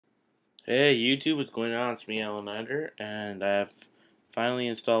Hey YouTube, what's going on? It's me, alnandr, and I have finally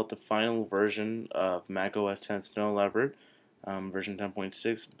installed the final version of macOS 10 Snow Leopard, version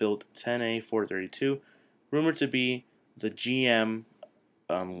 10.6, build 10A432, rumored to be the GM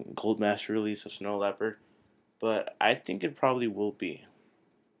Gold Master release of Snow Leopard, but I think it probably will be.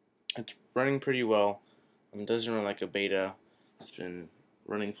 It's running pretty well. It doesn't run like a beta. It's been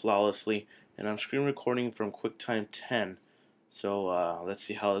running flawlessly, and I'm screen recording from QuickTime 10. So let's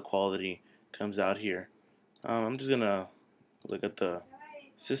see how the quality comes out here. I'm just gonna look at the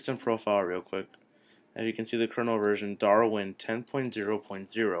system profile real quick. As you can see, the kernel version Darwin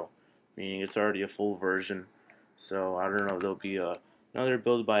 10.0.0, meaning it's already a full version. So I don't know if there'll be another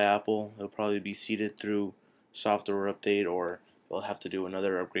build by Apple. It'll probably be seeded through software update, or they'll have to do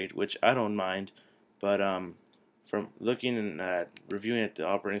another upgrade, which I don't mind. But from looking at reviewing at the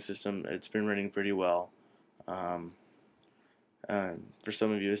operating system, it's been running pretty well. Um, for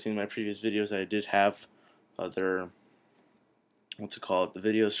some of you who've seen my previous videos, I did have other what's it called, the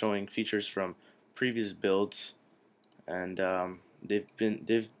videos showing features from previous builds, and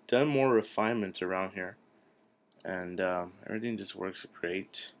they've done more refinements around here, and everything just works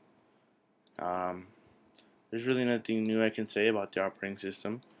great. Um, there's really nothing new I can say about the operating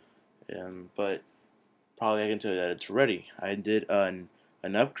system, but probably I can tell you that it's ready. I did an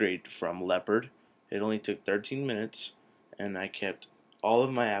upgrade from Leopard. It only took 13 minutes, and I kept all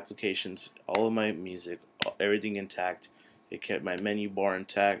of my applications, all of my music, everything intact. It kept my menu bar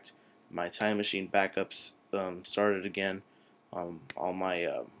intact. My Time Machine backups started again. All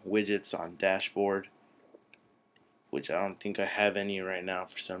my widgets on dashboard, which I don't think I have any right now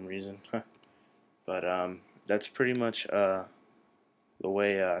for some reason. But that's pretty much the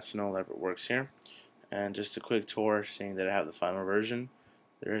way Snow Leopard works here. And just a quick tour saying that I have the final version.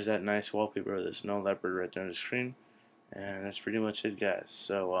 There's that nice wallpaper of the Snow Leopard right there on the screen. And that's pretty much it, guys.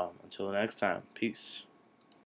 So until the next time, peace.